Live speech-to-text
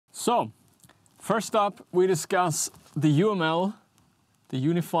So, first up, we discuss the UML, the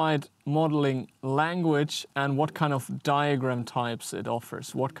Unified Modeling Language, and what kind of diagram types it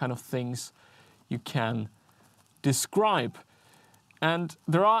offers, what kind of things you can describe. And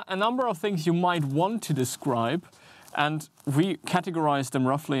there are a number of things you might want to describe, and we categorize them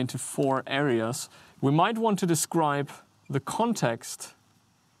roughly into 4 areas. We might want to describe the context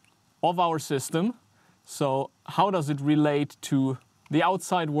of our system. So how does it relate to the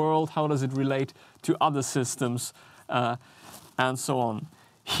outside world? How does it relate to other systems? And so on.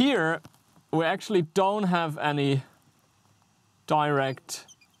 Here, we actually don't have any direct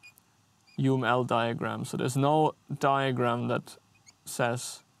UML diagram. So there's no diagram that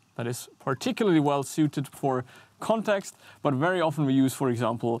says that is particularly well suited for context, but very often we use, for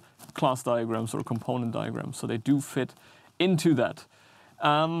example, class diagrams or component diagrams. So they do fit into that.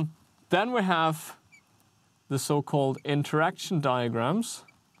 Then we have the so-called interaction diagrams.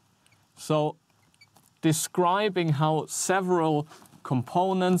 So describing how several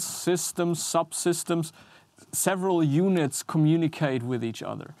components, systems, subsystems, several units communicate with each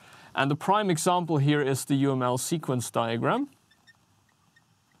other. And the prime example here is the UML sequence diagram.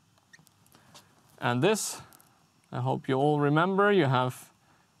 And this, I hope you all remember, you have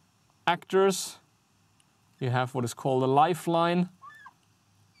actors, you have what is called a lifeline,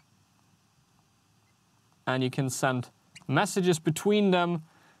 and you can send messages between them,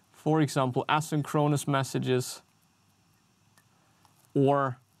 for example, asynchronous messages,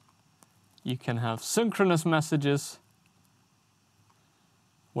 or you can have synchronous messages,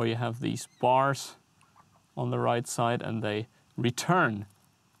 where you have these bars on the right side and they return.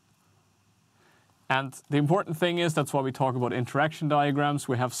 And the important thing is, that's why we talk about interaction diagrams.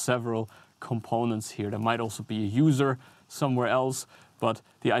 We have several components here. There might also be a user somewhere else, but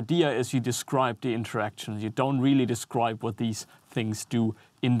the idea is you describe the interactions. You don't really describe what these things do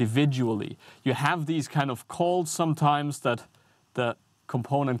individually. You have these kind of calls sometimes that the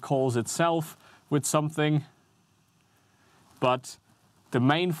component calls itself with something, but the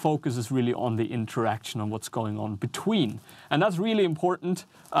main focus is really on the interaction and what's going on between. And that's really important.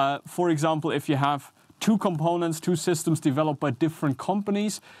 For example, if you have 2 components, 2 systems developed by different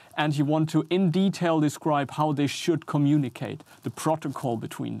companies, and you want to in detail describe how they should communicate, the protocol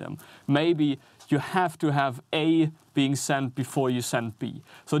between them. Maybe you have to have A being sent before you send B.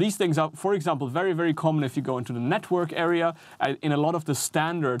 So these things are, for example, very, very common if you go into the network area. In a lot of the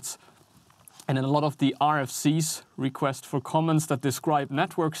standards and in a lot of the RFCs, request for comments, that describe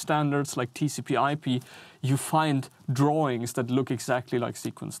network standards like TCP/IP, you find drawings that look exactly like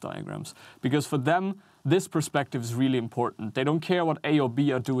sequence diagrams. Because for them, this perspective is really important. They don't care what A or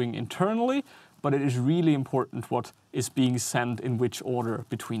B are doing internally, but it is really important what is being sent in which order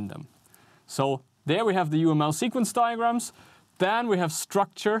between them. So there we have the UML sequence diagrams. Then we have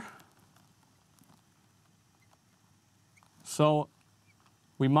structure. So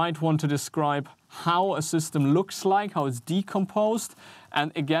we might want to describe how a system looks like, how it's decomposed.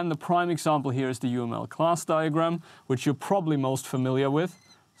 And again, the prime example here is the UML class diagram, which you're probably most familiar with.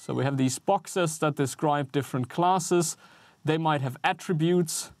 So we have these boxes that describe different classes. They might have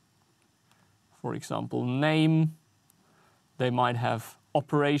attributes, for example, name. They might have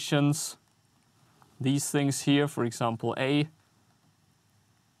operations, these things here, for example, A.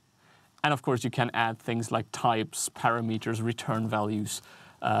 And of course, you can add things like types, parameters, return values.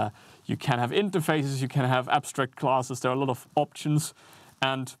 You can have interfaces, you can have abstract classes. There are a lot of options.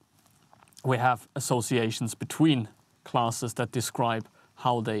 And we have associations between classes that describe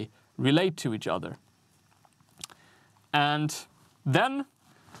how they relate to each other. And then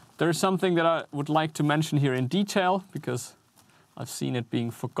there's something that I would like to mention here in detail, because I've seen it being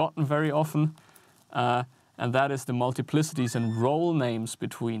forgotten very often. And that is the multiplicities and role names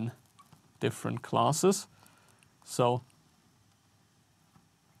between different classes. So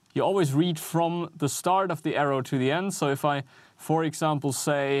you always read from the start of the arrow to the end. So if I, for example,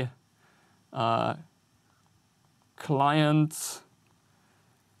 say client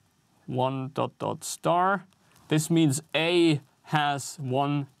 1 ... this means A has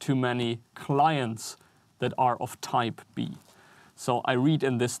one too many clients that are of type B. So I read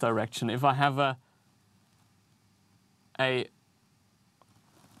in this direction. If I have an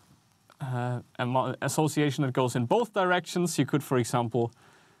association that goes in both directions, you could, for example,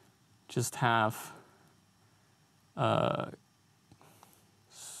 just have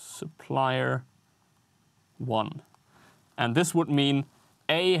supplier 1. And this would mean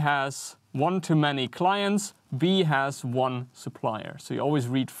A has one too many clients, B has one supplier. So you always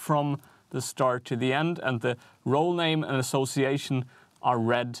read from the start to the end, and the role name and association are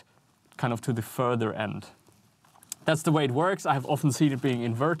read kind of to the further end. That's the way it works. I have often seen it being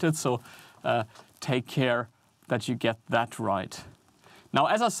inverted, so take care that you get that right. Now,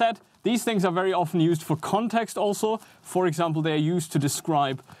 as I said, these things are very often used for context also. For example, they are used to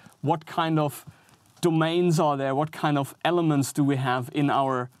describe what kind of domains are there, what kind of elements do we have in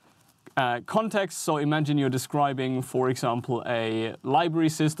our context. So imagine you're describing, for example, a library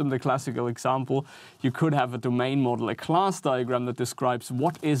system, the classical example. You could have a domain model, a class diagram that describes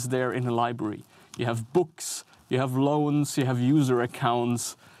what is there in a library. You have books, you have loans, you have user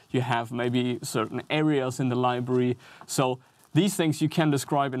accounts, you have maybe certain areas in the library. So these things you can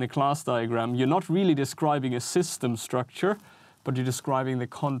describe in a class diagram. You're not really describing a system structure, but you're describing the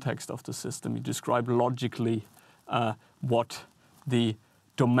context of the system. You describe logically what the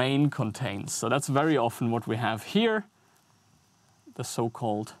domain contains. So that's very often what we have here, the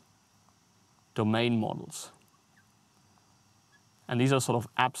so-called domain models. And these are sort of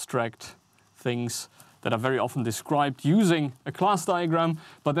abstract things that are very often described using a class diagram,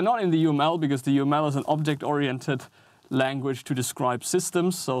 but they're not in the UML because the UML is an object-oriented language to describe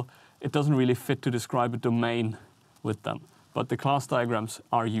systems, so it doesn't really fit to describe a domain with them. But the class diagrams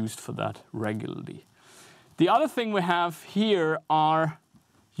are used for that regularly. The other thing we have here are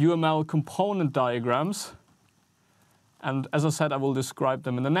UML component diagrams. And as I said, I will describe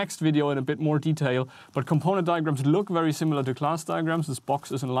them in the next video in a bit more detail. But component diagrams look very similar to class diagrams, as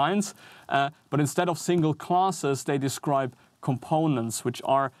boxes and lines. But instead of single classes, they describe components, which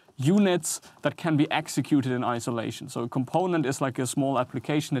are units that can be executed in isolation. So a component is like a small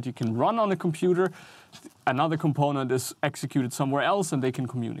application that you can run on a computer. Another component is executed somewhere else and they can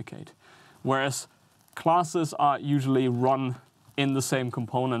communicate. Whereas classes are usually run in the same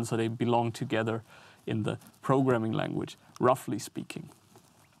component, so they belong together in the programming language, roughly speaking.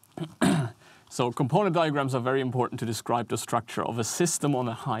 So component diagrams are very important to describe the structure of a system on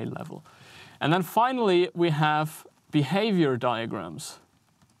a high level. And then finally, we have behavior diagrams.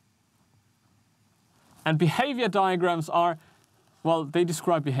 And behavior diagrams are, well, they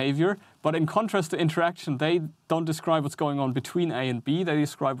describe behavior, but in contrast to interaction, they don't describe what's going on between A and B, they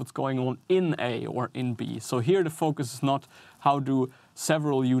describe what's going on in A or in B. So here the focus is not how do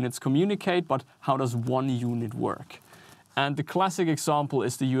several units communicate, but how does one unit work. And the classic example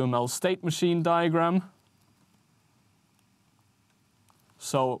is the UML state machine diagram.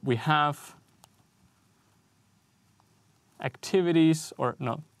 So we have activities, or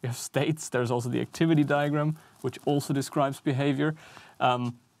no, we have states. There's also the activity diagram, which also describes behavior.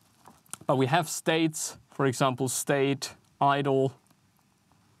 But we have states, for example, state, idle,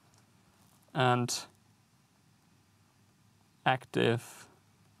 and active,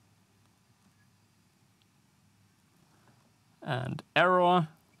 and error.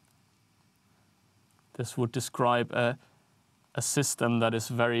 This would describe a system that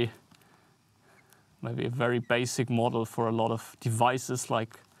is maybe a very basic model for a lot of devices,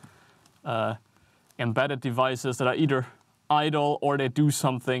 like embedded devices that are either idle or they do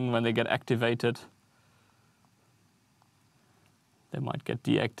something when they get activated. They might get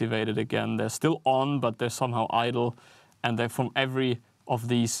deactivated again. They're still on, but they're somehow idle. And then from every of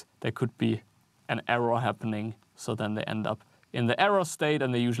these, there could be an error happening. So then they end up in the error state,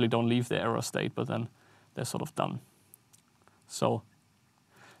 and they usually don't leave the error state, but then they're sort of done. So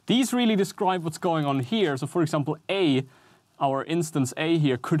these really describe what's going on here. So for example, A, our instance A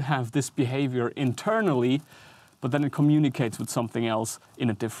here, could have this behavior internally, but then it communicates with something else in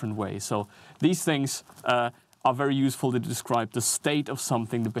a different way. So these things are very useful to describe the state of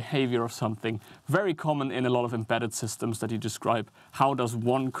something, the behavior of something. Very common in a lot of embedded systems that you describe how does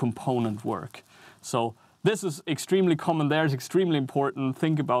one component work. So this is extremely common there, it's extremely important.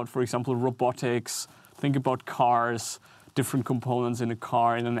 Think about, for example, robotics, think about cars, different components in a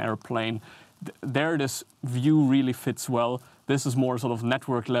car, in an airplane. There this view really fits well. This is more sort of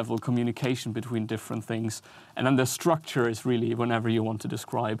network level communication between different things. And then the structure is really whenever you want to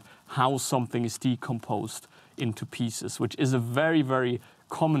describe how something is decomposed into pieces, which is a very, very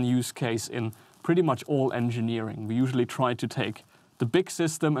common use case in pretty much all engineering. We usually try to take the big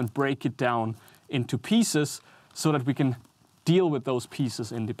system and break it down into pieces so that we can deal with those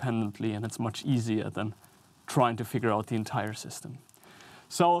pieces independently, and it's much easier than trying to figure out the entire system.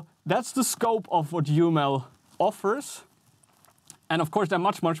 So that's the scope of what UML offers. And of course, there are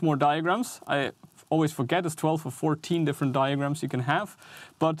much, much more diagrams. I always forget it's 12 or 14 different diagrams you can have.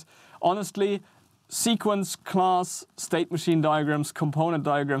 But honestly, sequence, class, state machine diagrams, component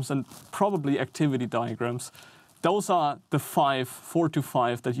diagrams, and probably activity diagrams, those are the 4 to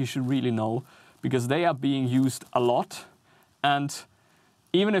 5 that you should really know, because they are being used a lot. And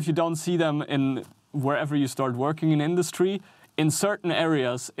even if you don't see them in wherever you start working in industry, in certain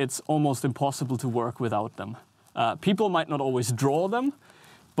areas, it's almost impossible to work without them. People might not always draw them,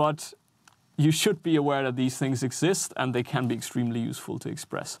 but you should be aware that these things exist and they can be extremely useful to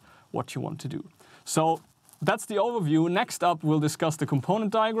express what you want to do. So that's the overview. Next up, we'll discuss the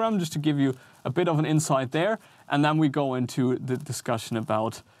component diagram just to give you a bit of an insight there. And then we go into the discussion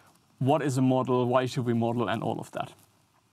about what is a model, why should we model, and all of that.